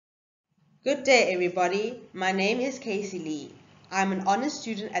Good day, everybody. My name is Casey Lee. I'm an honors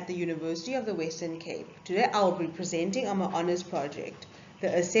student at the University of the Western Cape. Today I will be presenting on my honors project,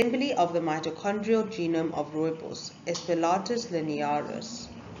 the assembly of the mitochondrial genome of Rooibos, Aspalathus linearis.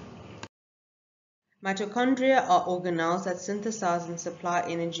 Mitochondria are organelles that synthesize and supply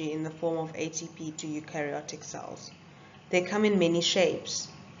energy in the form of ATP to eukaryotic cells. They come in many shapes.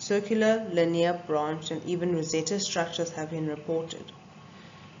 Circular, linear, branched, and even rosetta structures have been reported.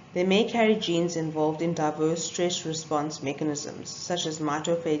 They may carry genes involved in diverse stress response mechanisms such as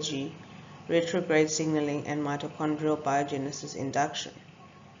mitophagy, retrograde signaling, and mitochondrial biogenesis induction.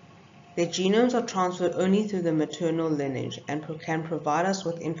 Their genomes are transferred only through the maternal lineage and can provide us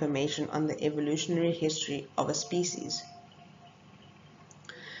with information on the evolutionary history of a species.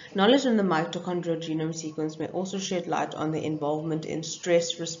 Knowledge on the mitochondrial genome sequence may also shed light on the involvement in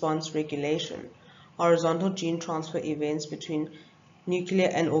stress response regulation, horizontal gene transfer events between nuclear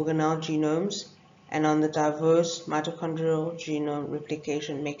and organelle genomes, and on the diverse mitochondrial genome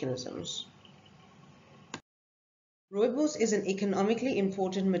replication mechanisms. Rooibos is an economically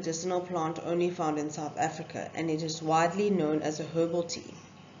important medicinal plant only found in South Africa, and it is widely known as a herbal tea.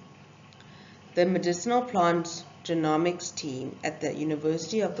 The medicinal plant genomics team at the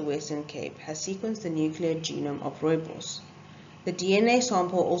University of the Western Cape has sequenced the nuclear genome of Rooibos. The DNA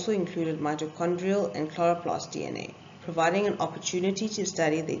sample also included mitochondrial and chloroplast DNA, providing an opportunity to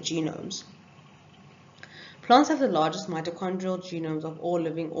study their genomes. Plants have the largest mitochondrial genomes of all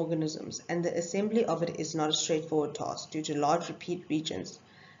living organisms, and the assembly of it is not a straightforward task due to large repeat regions.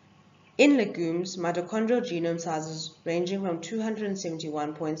 In legumes, mitochondrial genome sizes ranging from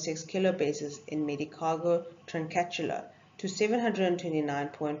 271.6 kilobases in Medicago truncatula to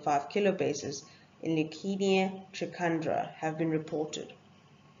 729.5 kilobases in Leukemia trichundra have been reported.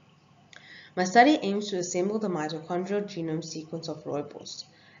 My study aims to assemble the mitochondrial genome sequence of Rooibos,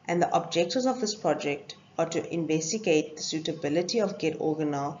 and the objectives of this project are to investigate the suitability of GET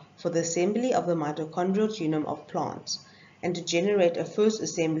organelle for the assembly of the mitochondrial genome of plants, and to generate a first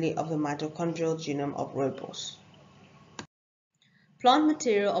assembly of the mitochondrial genome of Rooibos. Plant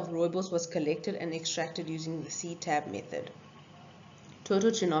material of Rooibos was collected and extracted using the CTAB method.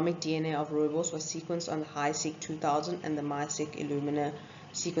 Total genomic DNA of Rooibos was sequenced on the HiSeq 2000 and the MiSeq Illumina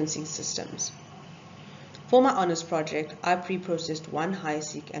sequencing systems. For my honors project, I pre-processed one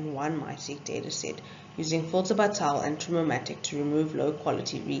HiSeq and one MiSeq dataset using filter by towel and Trimmomatic to remove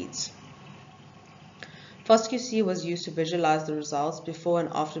low-quality reads. FastQC was used to visualize the results before and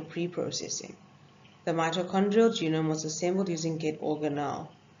after pre-processing. The mitochondrial genome was assembled using GET organelle.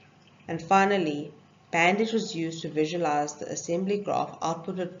 And finally, Bandit was used to visualize the assembly graph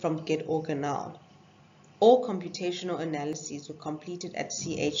outputted from GET organelle. All computational analyses were completed at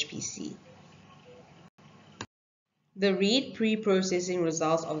CHPC. The read pre-processing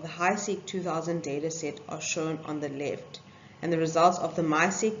results of the HiSeq 2000 dataset are shown on the left, and the results of the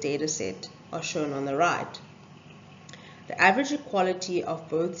MiSeq dataset are shown on the right. The average quality of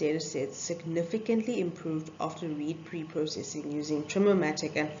both datasets significantly improved after read pre-processing using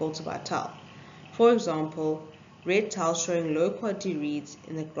Trimmomatic and filter by towel. For example, red tiles showing low-quality reads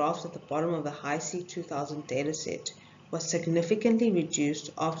in the graphs at the bottom of the HiSeq 2000 dataset was significantly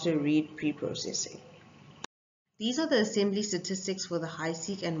reduced after read pre-processing. These are the assembly statistics for the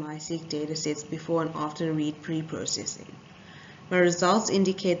HiSeq and MiSeq datasets before and after read pre-processing. My results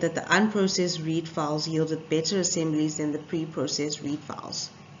indicate that the unprocessed read files yielded better assemblies than the pre-processed read files.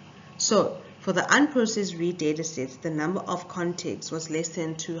 So, for the unprocessed read datasets, the number of contigs was less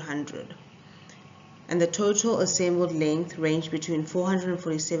than 200. And the total assembled length ranged between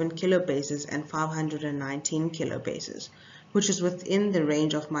 447 kilobases and 519 kilobases, which is within the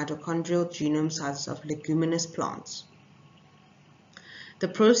range of mitochondrial genome sizes of leguminous plants. The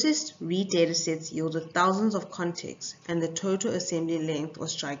processed read datasets yielded thousands of contigs, and the total assembly length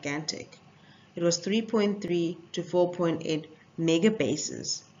was gigantic. It was 3.3 to 4.8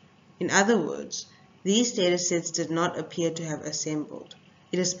 megabases. In other words, these datasets did not appear to have assembled.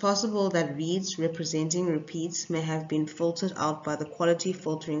 It is possible that reads representing repeats may have been filtered out by the quality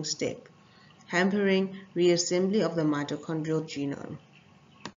filtering step, hampering reassembly of the mitochondrial genome.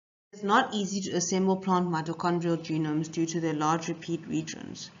 It is not easy to assemble plant mitochondrial genomes due to their large repeat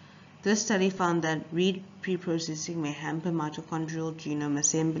regions. This study found that read pre-processing may hamper mitochondrial genome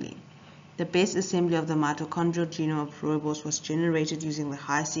assembly. The best assembly of the mitochondrial genome of Rooibos was generated using the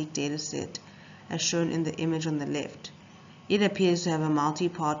HiSeq dataset, as shown in the image on the left. It appears to have a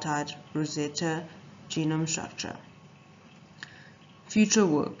multipartite rosetta genome structure. Future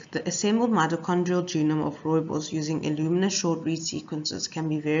work. The assembled mitochondrial genome of Rooibos using Illumina short read sequences can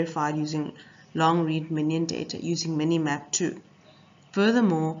be verified using long read minion data using Minimap 2.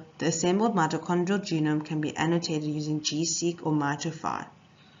 Furthermore, the assembled mitochondrial genome can be annotated using GSeq or MitoFi.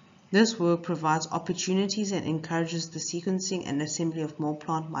 This work provides opportunities and encourages the sequencing and assembly of more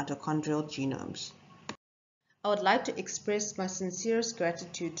plant mitochondrial genomes. I would like to express my sincerest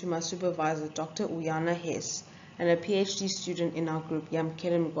gratitude to my supervisor, Dr. Uyana Hess, and a PhD student in our group,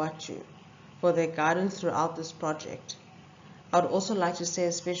 Yamkele Mgwachu, for their guidance throughout this project. I would also like to say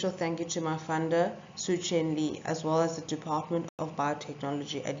a special thank you to my funder, Su-Chen Lee, as well as the Department of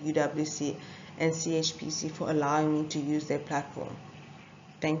Biotechnology at UWC and CHPC for allowing me to use their platform.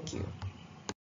 Thank you.